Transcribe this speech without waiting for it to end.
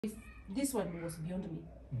this one was beyond me.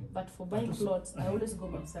 But for buying plots, I always go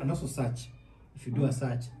myself. And also search. If you do a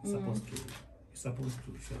search, it's supposed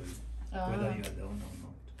to show you whether you are the owner or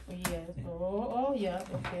not. Yeah. Oh, yeah.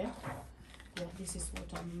 Okay. Yeah, this is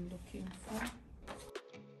what I'm looking for.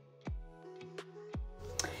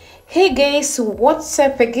 Hey guys, what's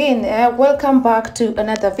up again? Welcome back to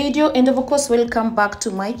another video, and of course welcome back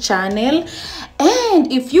to my channel.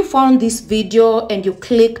 And if you found this video and you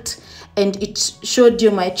clicked and it showed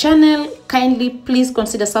you my channel, kindly please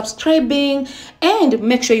consider subscribing and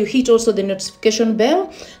make sure you hit also the notification bell,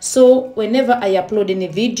 so whenever I upload any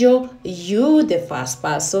video, you the first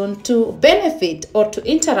person to benefit or to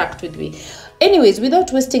interact with me. Anyways,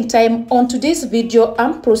 without wasting time, on today's video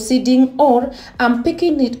I'm proceeding, or I'm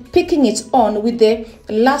picking it on with the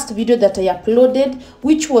last video that I uploaded,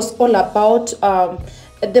 which was all about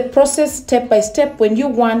the process step by step when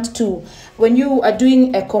you are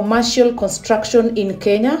doing a commercial construction in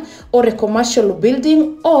Kenya, or a commercial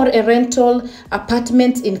building, or a rental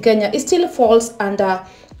apartment in Kenya. It still falls under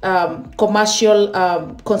commercial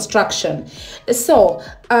construction. So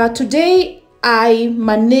today I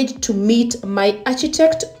managed to meet my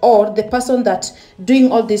architect, or the person that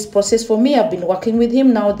doing all this process for me. I've been working with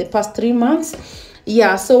him now the past 3 months.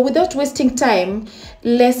 Yeah, so without wasting time,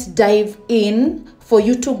 let's dive in for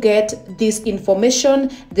you to get this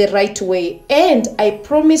information the right way. And I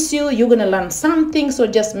promise you, you're gonna learn something, so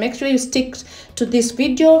just make sure you stick to this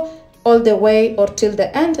video all the way or till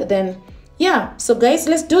the end. Then yeah, so guys,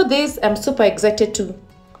 let's do this. I'm super excited to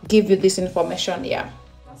give you this information. Yeah,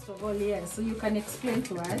 first of all, yeah, so you can explain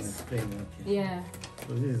to us. Okay. Yeah,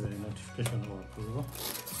 So this is a notification of approval.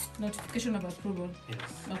 notification of approval. Yes.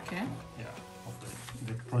 Okay. Yeah. Of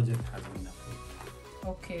the project has been approved.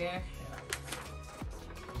 Okay.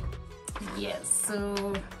 Yes,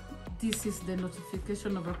 so this is the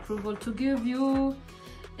notification of approval to give you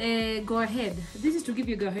a go ahead. This is to give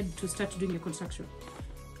you a go ahead to start doing your construction.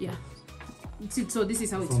 Yeah. So this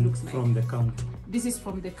is how it looks like. From the county. This is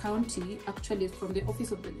from the county. Actually, it's from the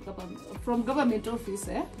office of the government, from government office,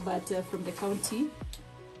 but from the county.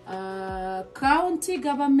 County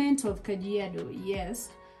government of Kajiado. Yes.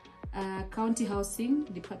 County housing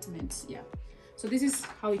department. Yeah. So this is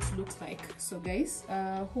how it looks like. So guys,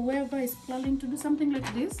 whoever is planning to do something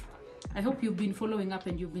like this, I hope you've been following up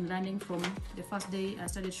and you've been learning from the first day I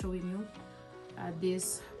started showing you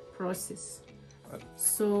this process.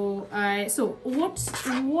 So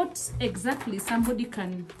what exactly somebody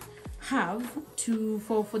can have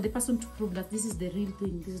for the person to prove that this is the real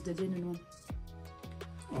thing, this is the genuine one?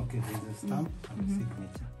 Okay, there's a stamp and a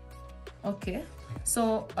signature. Okay.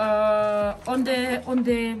 So on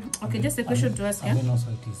the okay, just a question to ask. And then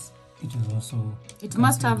also it is also, it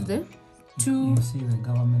must have the two. You see the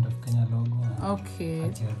government of Kenya logo.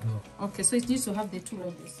 Okay. Okay, so it needs to have the two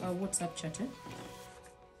logos. WhatsApp chat.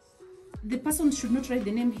 The person should not write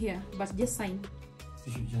the name here, but just sign.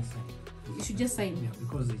 You should just sign. You should just sign. Yeah,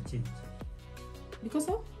 because they change. Because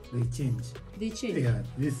of? They change. They change. Yeah,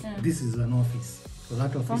 this is an office. So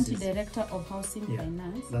that office County is Director of Housing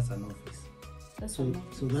Finance. That's an office. That's so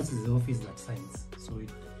that is the office that signs. So it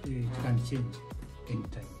can change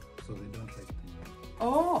anytime. So they don't write the name.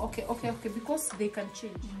 Oh, okay. Because they can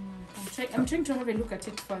change. I'm trying to have a look at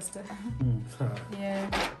it first. Yeah.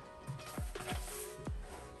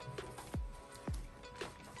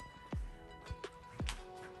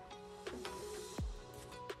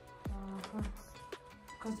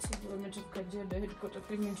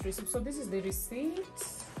 So this is the receipt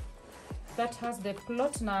that has the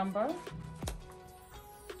plot number.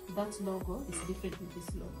 That logo is different with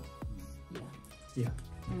this logo. Yeah.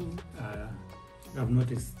 I've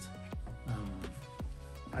noticed.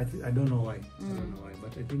 I don't know why.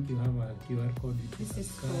 But I think you have a QR code. This is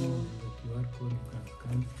the QR code you can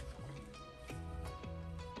scan.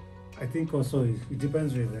 I think also it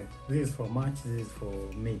depends with this is for March, this is for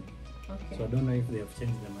May. Okay. So I don't know if they have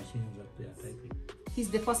changed the machines that they are typing. He's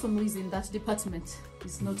the person who is in that department.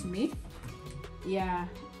 It's not me. Yeah.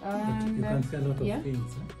 But you can see a lot of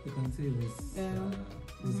things. Huh? You can see this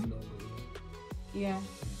logo. Yeah.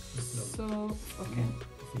 This logo. So okay.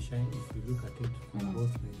 If you look at it from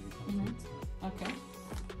both ways, you can see it. Okay.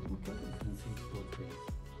 You can see it both ways.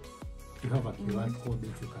 You have a QR code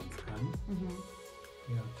which you can scan.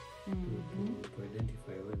 To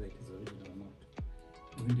identify whether it is original or not.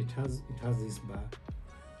 I mean, it has this bar,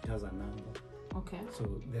 it has a number. Okay. So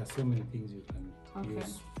there are so many things you can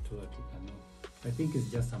use so that you can know. I think it's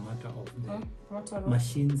just a matter of the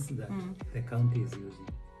machines that the county is using.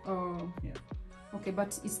 Oh. Yeah. Okay,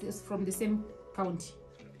 but it's from the same county.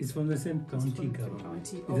 It's from the same county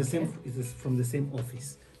government. County. It's from the same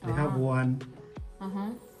office. They have one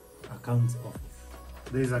accounts of.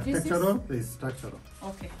 There is architectural, there is structural.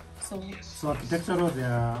 Okay. So architectural,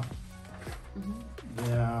 there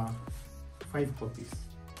are 5 copies.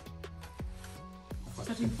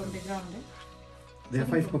 Starting from the ground, eh? There are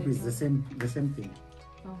 5 copies, the same thing.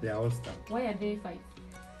 Oh. They are all stamped. Why are they 5?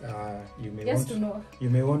 You may Just want to know. You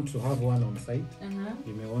may want to have one on site.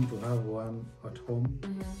 You may want to have one at home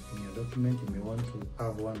in your document. You may want to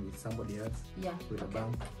have one with somebody else. Yeah. With a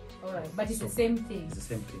bank. All right, but it's the same thing. It's the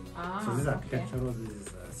same thing. Ah, so this is architectural. This is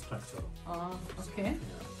structural. Oh, okay.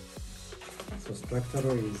 Yeah. So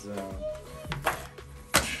structural is.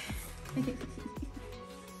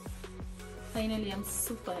 Finally, I'm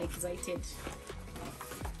super excited.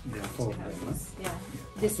 There are 4 of them. Yeah.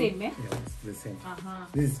 The same, eh? Yeah, it's the same.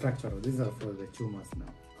 This is structural. These are for the tumors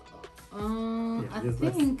now. I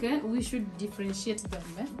think we should differentiate them,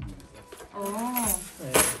 eh? Oh.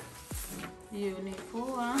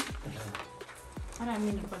 Uniform. Hata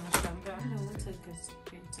mimi niko nashangaa.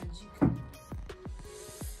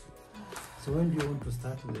 So when do you want to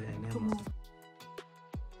start the enema?